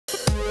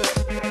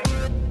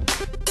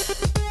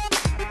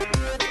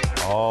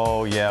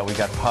Oh, yeah, we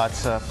got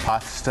pasta.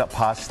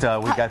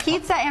 We got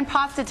pizza and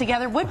pasta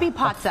together would be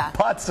pizza.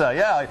 Pizza,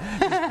 yeah.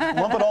 Just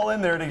lump it all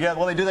in there together.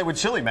 Well, they do that with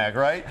Chili Mac,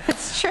 right?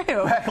 It's true.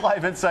 Back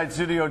live inside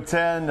Studio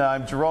 10.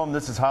 I'm Jerome,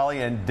 this is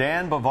Holly, and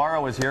Dan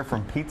Bavaro is here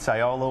from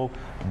Pizzaiolo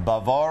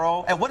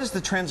Bavaro. And what is the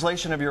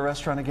translation of your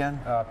restaurant again?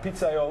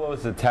 Pizzaiolo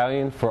is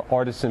Italian for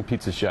artisan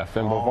pizza chef,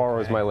 and Bavaro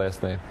is my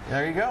last name.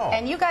 There you go.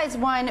 And you guys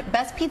won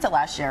Best Pizza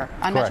last year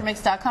on Correct.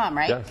 MetroMix.com,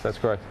 right? Yes, that's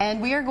correct. And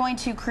we are going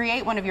to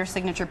create one of your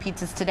signature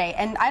pizzas today.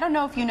 And I don't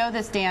know if you know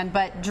this, Dan,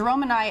 but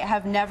Jerome and I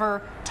have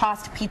never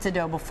tossed pizza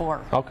dough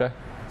before. Okay.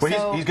 Well,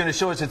 So- he's going to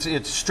show us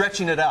it's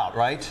stretching it out,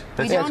 right?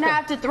 We don't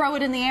have to throw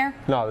it in the air?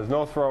 No, there's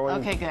no throwing.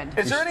 Okay, good.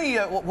 Is there any,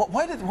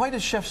 why do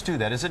chefs do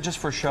that? Is it just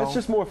for show? It's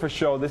just more for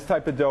show. This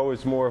type of dough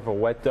is more of a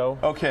wet dough.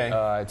 Okay.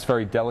 It's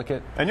very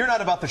delicate. And you're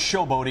not about the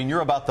showboating,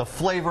 you're about the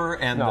flavor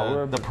and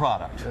the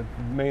product.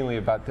 Mainly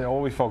about,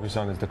 all we focus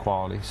on is the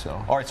quality.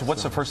 So. All right, so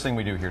what's the first thing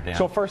we do here, Dan?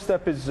 So first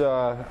step is,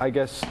 I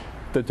guess,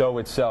 the dough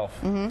itself.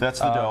 That's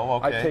the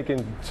dough, okay. I've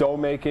taken dough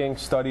making,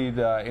 studied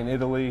in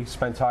Italy,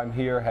 spent time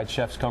here, had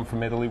chefs come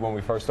from Italy when we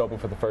first opened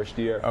for the first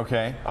year.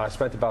 Okay. I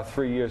spent about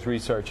 3 years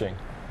researching.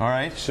 All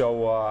right.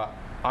 So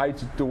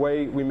the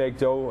way we make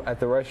dough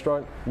at the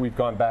restaurant, we've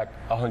gone back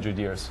 100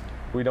 years.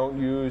 We don't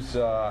use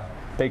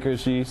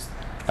baker's yeast.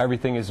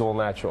 Everything is all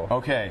natural.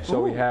 Okay. So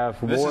we have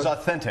This is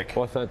authentic.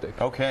 Authentic.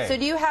 Okay. So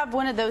do you have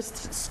one of those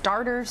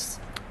starters?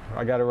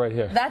 I got it right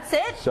here. That's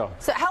it? So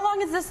how long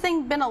has this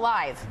thing been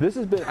alive? This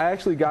has been, I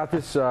actually got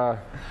this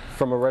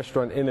from a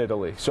restaurant in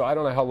Italy. So I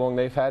don't know how long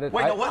they've had it.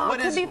 Wait, no, what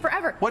it could be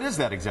forever. What is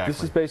that exactly?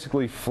 This is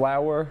basically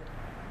flour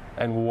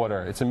and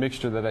water. It's a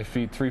mixture that I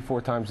feed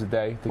 3-4 times a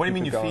day. What do you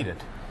mean you feed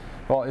it?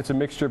 Well, it's a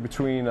mixture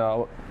between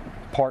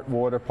part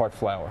water, part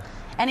flour.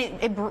 And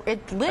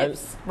it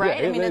lives,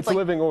 right? Yeah, I mean, it's a like,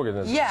 living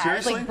organism. Yeah,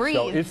 Seriously? it's like breathes.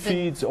 So it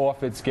feeds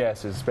off its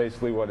gases,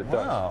 basically what it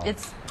does. Wow.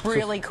 It's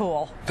really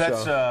cool.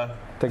 That's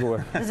Take a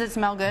look. Does it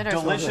smell good? Or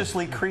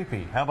deliciously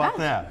creepy. How about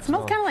that? It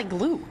smells kind of like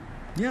glue.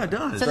 Yeah, it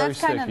does. So very that's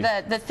kind sticky.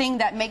 of the thing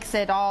that makes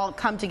it all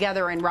come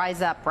together and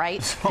rise up,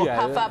 right? Yeah,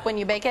 Puff up when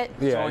you bake it.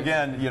 Yeah. So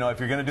again, you know, if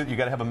you're going to do it, you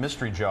got to have a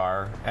mystery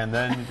jar, and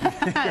then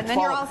And then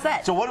you're all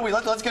set. So what do we?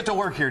 Let's get to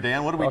work here,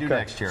 Dan. What do we do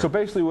next here? So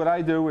basically, what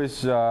I do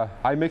is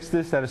I mix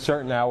this at a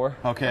certain hour.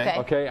 Okay.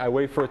 Okay. I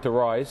wait for it to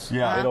rise.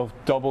 Yeah. It'll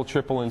double,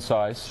 triple in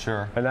size.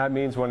 Sure. And that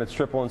means when it's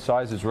triple in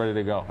size, it's ready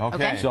to go.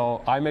 Okay.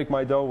 So I make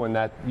my dough when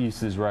that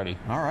yeast is ready.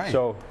 All right.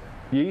 So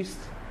yeast,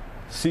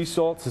 sea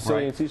salt,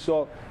 Sicilian Right. sea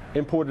salt,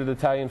 imported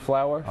Italian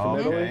flour from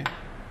Italy,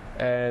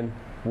 and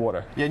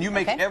water. Yeah, and you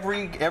make Okay.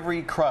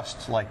 every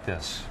crust like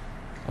this.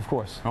 Of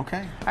course.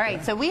 Okay. All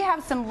right, so we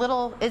have some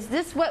little. Is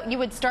this what you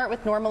would start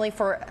with normally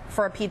for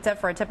a pizza,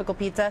 for a typical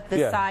pizza,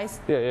 this Yeah. size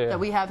Yeah. that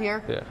we have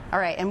here? Yeah. All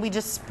right, and we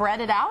just spread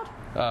it out.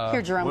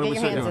 Here, Jerome, what do get we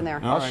your say hands doing? in there.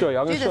 All I'll show you.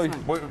 I'm Do going to show this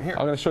you. one. Here.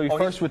 I'm going to show you Oh,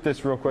 first with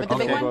this real quick. With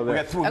the big I'll go one?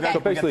 there. We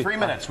got basically- 3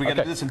 minutes. We got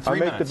to do this in 3 I'll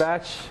make minutes. the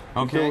batch.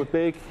 Okay. Do it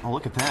big. Oh,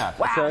 look at that.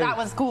 Wow, Okay. that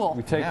was cool.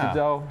 We take Yeah. the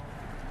dough.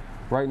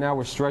 Right now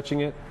we're stretching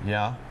it.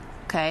 Yeah.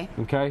 Okay.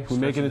 Okay. We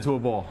make it into a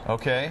ball.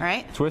 Okay. All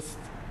right. Twist,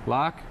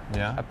 lock.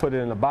 Yeah. I put it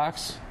in a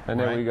box, and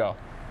there Right. we go.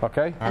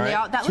 Okay. And they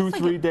all, that 2-3 looks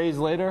like days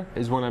later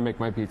is when I make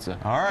my pizza.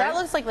 All right. that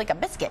looks like a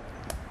biscuit.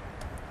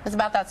 It's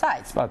about that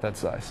size. About that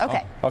size.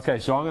 Okay. Okay.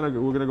 So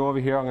we're gonna go over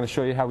here. I'm gonna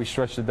show you how we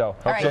stretch the dough.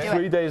 All right, So do it.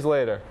 3 days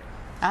later,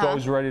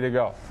 dough's ready to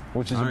go,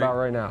 which is All right. about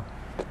right now.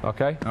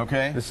 Okay.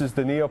 Okay. This is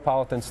the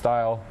Neapolitan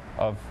style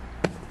of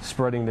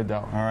spreading the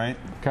dough. All right.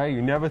 Okay.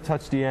 You never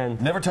touch the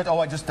end. Never touch.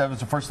 Oh, that was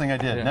the first thing I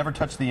did. Yeah. Never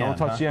touch the end.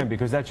 Don't touch the end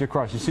because that's your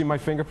crust. You see my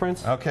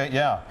fingerprints? Okay.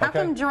 Yeah. How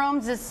Okay. come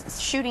Jerome's is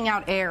shooting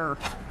out air?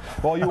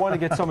 Well, you want to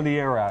get some of the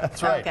air out.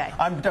 That's right. Okay.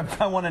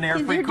 I want an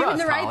air-free You're crust, doing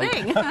the right Holly.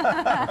 thing.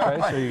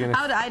 Okay. So you're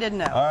gonna I didn't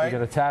know. All right. you're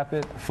gonna tap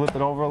it, flip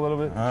it over a little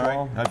bit. All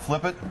Joel. right. I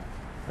flip it.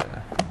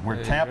 We're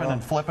There you tapping go.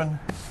 and flipping.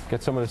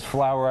 Get some of this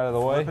flour out of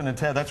the way. Flipping and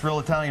That's real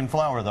Italian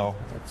flour, though.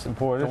 It's Don't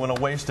important. want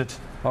to waste it.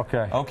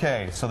 Okay.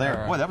 Okay. So there. All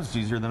right. Boy, that was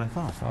easier than I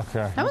thought.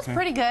 Okay. That was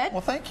pretty good.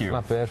 Well, thank you.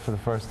 Not bad for the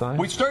first time.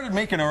 We started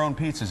making our own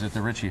pizzas at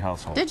the Ritchie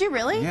household. Did you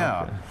really?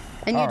 Yeah.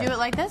 And you All do right. it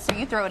like this, or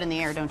you throw it in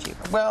the air, don't you?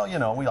 Well, you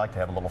know, we like to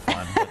have a little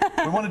fun. But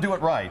we want to do it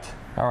right.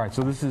 All right,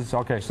 so this is,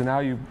 okay, so now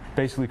you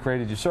basically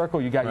created your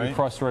circle. You got your Right.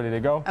 crust ready to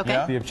go. Okay.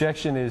 Yeah. The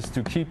objection is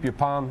to keep your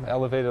palm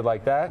elevated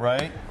like that.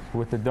 Right.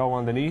 With the dough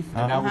underneath.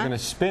 And now we're going to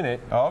spin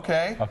it.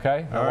 Okay.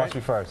 Okay? Now All watch right.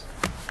 me first.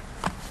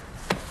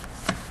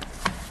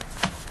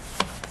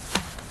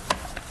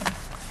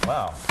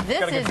 Wow. This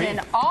Gotta get is beat.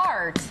 an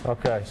art.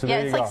 Okay, so Yeah,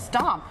 there it's you like go.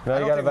 stomp. Now I you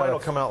don't got think mine will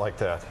about, come out like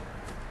that.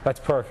 that's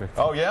perfect.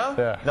 Oh, yeah?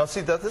 Yeah. Now,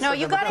 see, this No, is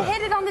you got to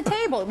hit it on the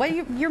table. Well,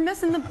 you're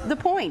missing the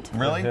point.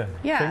 Really? Yeah.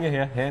 Yeah. Finger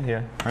here, hand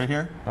here. Right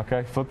here?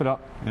 Okay, flip it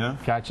up. Yeah.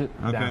 Catch it.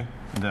 Okay. Down.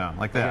 Down,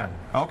 like that. Again.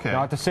 Okay.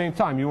 Now at the same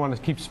time, you want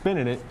to keep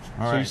spinning it,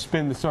 All so you right.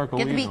 spin the circle.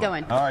 Get the beat evenly.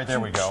 going. All right, there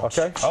we go.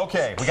 Okay.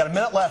 Okay, we got a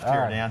minute left All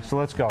here, right, Dan. so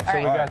let's go. So right.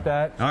 we got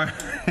that. All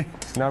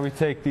right. Now we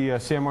take the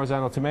San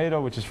Marzano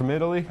tomato, which is from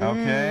Italy.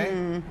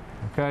 Okay.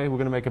 Okay, we're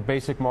going to make a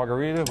basic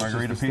margarita, which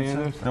Margarita is the pizza.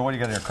 standard. Then what do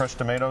you got here? Crushed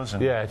tomatoes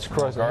and Yeah, it's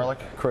crushed garlic.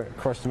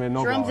 Crushed tomato,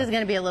 no Jerome's is garlic.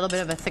 going to be a little bit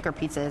of a thicker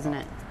pizza, isn't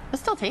it? But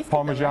still tasty.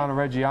 Parmigiano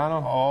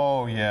Reggiano.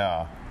 Oh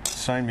yeah.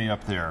 Sign me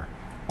up there.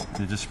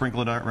 You just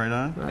sprinkle it out right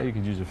on? You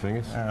could use your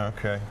fingers.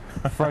 Okay.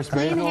 Fresh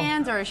Clean basil.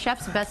 hands are a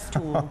chef's best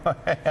tool.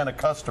 And a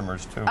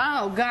customer's too.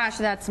 Oh gosh,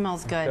 that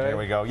smells good. Okay. There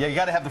we go. Yeah, you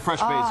got to have the fresh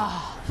basil.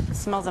 Oh, it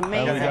smells You got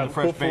amazing. to have the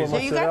fresh buffalo basil.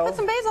 So you got to put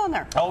some basil in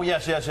there. Oh,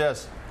 yes, yes,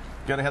 yes.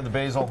 Got to have the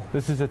basil.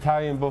 This is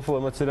Italian buffalo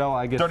mozzarella.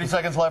 I get 30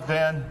 seconds left,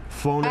 Dan.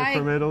 flown in I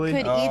from Italy.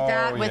 could eat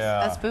that Oh, with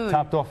yeah. a spoon.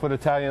 Topped off with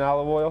Italian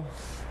olive oil.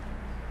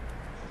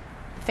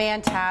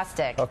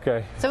 Fantastic.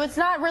 Okay. So it's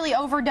not really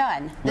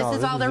overdone. This No,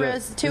 is all there it.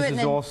 is to this it. This And is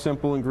then, all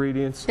simple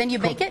ingredients. then you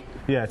bake it?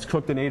 Yeah, it's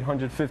cooked in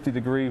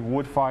 850-degree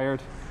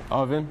wood-fired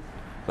oven.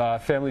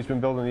 Family's been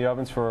building the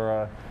ovens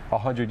for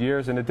 100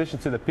 years. In addition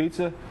to the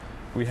pizza,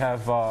 we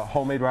have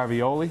homemade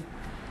ravioli.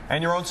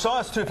 And your own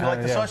sauce, too. If you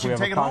like the Yeah, sauce, you we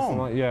can have take a it home.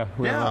 constant- yeah,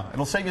 we have Yeah, a-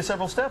 it'll save you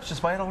several steps.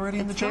 Just buy it already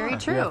in the It's jar. very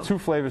true. We have 2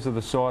 flavors of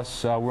the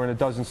sauce. We're in a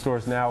dozen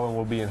stores now, and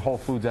we'll be in Whole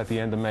Foods at the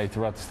end of May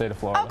throughout the state of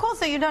Florida. Oh, cool.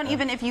 So you don't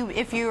even, if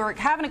you're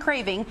having a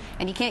craving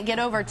and you can't get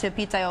over to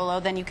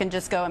Pizzaiolo, then you can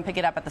just go and pick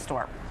it up at the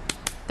store.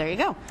 There you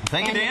go.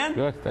 Thank you, Dan.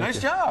 Good, thank Nice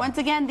you. job. Once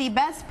again, the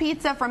best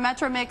pizza from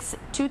Metro Mix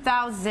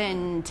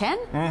 2010,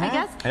 I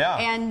guess. Yeah.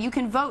 And you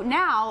can vote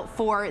now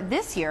for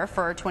this year,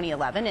 for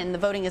 2011, and the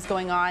voting is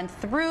going on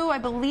through, I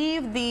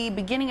believe, the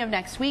beginning of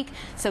next week.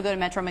 So go to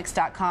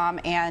metromix.com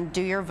and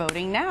do your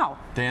voting now.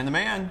 Dan the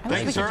man. I wish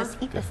Thanks, we sir. could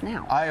just eat this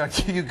now.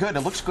 You good.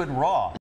 It looks good raw.